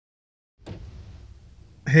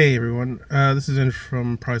Hey everyone, this is Andrew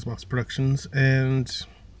from Prizebox Productions, and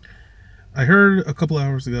I heard a couple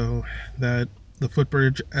hours ago that the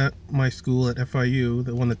footbridge at my school at FIU,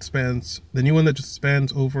 the one that spans, the new one that just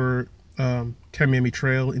spans over Kamiami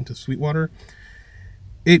Trail into Sweetwater,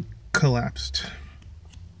 it collapsed.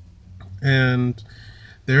 And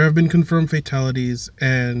there have been confirmed fatalities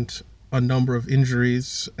and a number of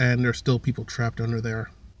injuries, and there's still people trapped under there.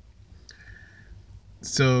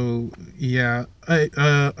 So yeah,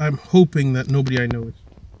 I'm hoping that nobody I know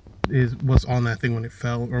was on that thing when it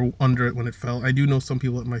fell or under it when it fell. I do know some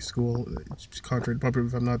people at my school. It's contrary to popular,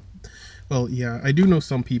 if I'm not. Well, yeah, I do know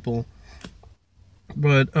some people,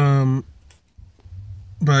 but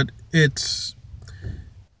it's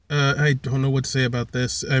I don't know what to say about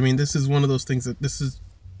this. I mean, this is one of those things that this is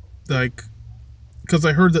like, because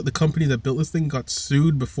I heard that the company that built this thing got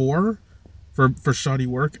sued before for shoddy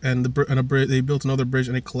work, and they built another bridge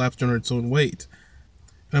and it collapsed under its own weight.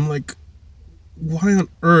 And I'm like, why on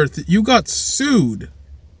earth you got sued?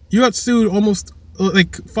 You got sued almost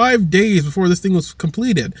like 5 days before this thing was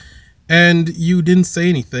completed, and you didn't say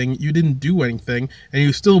anything, you didn't do anything, and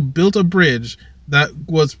you still built a bridge that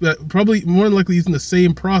probably more than likely using the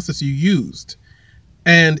same process you used,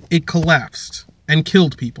 and it collapsed and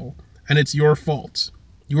killed people, and it's your fault.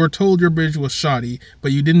 You were told your bridge was shoddy,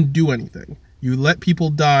 but you didn't do anything. You let people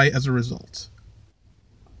die as a result.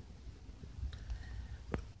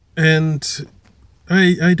 And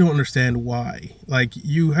I don't understand why. Like,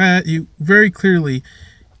 you very clearly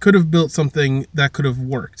could have built something that could have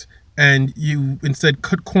worked, and you instead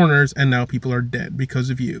cut corners, and now people are dead because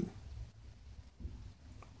of you.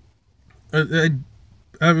 I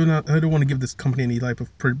don't want to give this company any type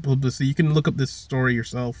of publicity. You can look up this story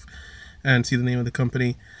yourself and see the name of the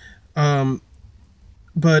company.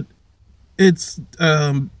 But it's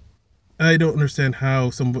I don't understand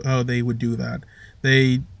how they would do that.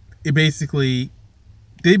 They basically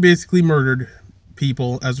murdered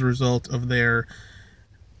people as a result of their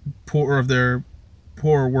poor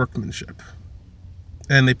workmanship,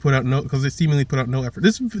 and they seemingly put out no effort.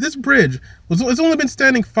 This bridge it's only been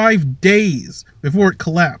standing 5 days before it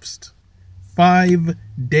collapsed. 5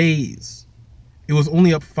 days. It was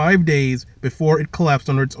only up 5 days before it collapsed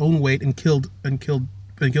under its own weight and killed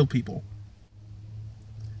people.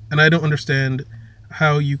 And I don't understand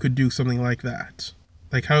how you could do something like that.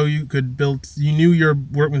 Like, how you could build. You knew your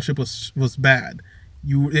workmanship was bad.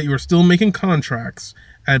 You were still making contracts,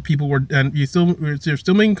 and you're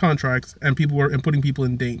still making contracts, and putting people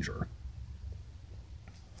in danger.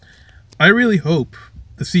 I really hope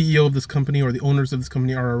the CEO of this company or the owners of this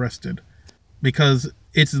company are arrested, because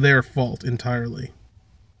it's their fault entirely.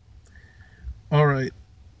 All right,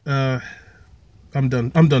 I'm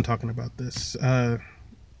done. I'm done talking about this.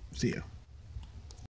 See ya.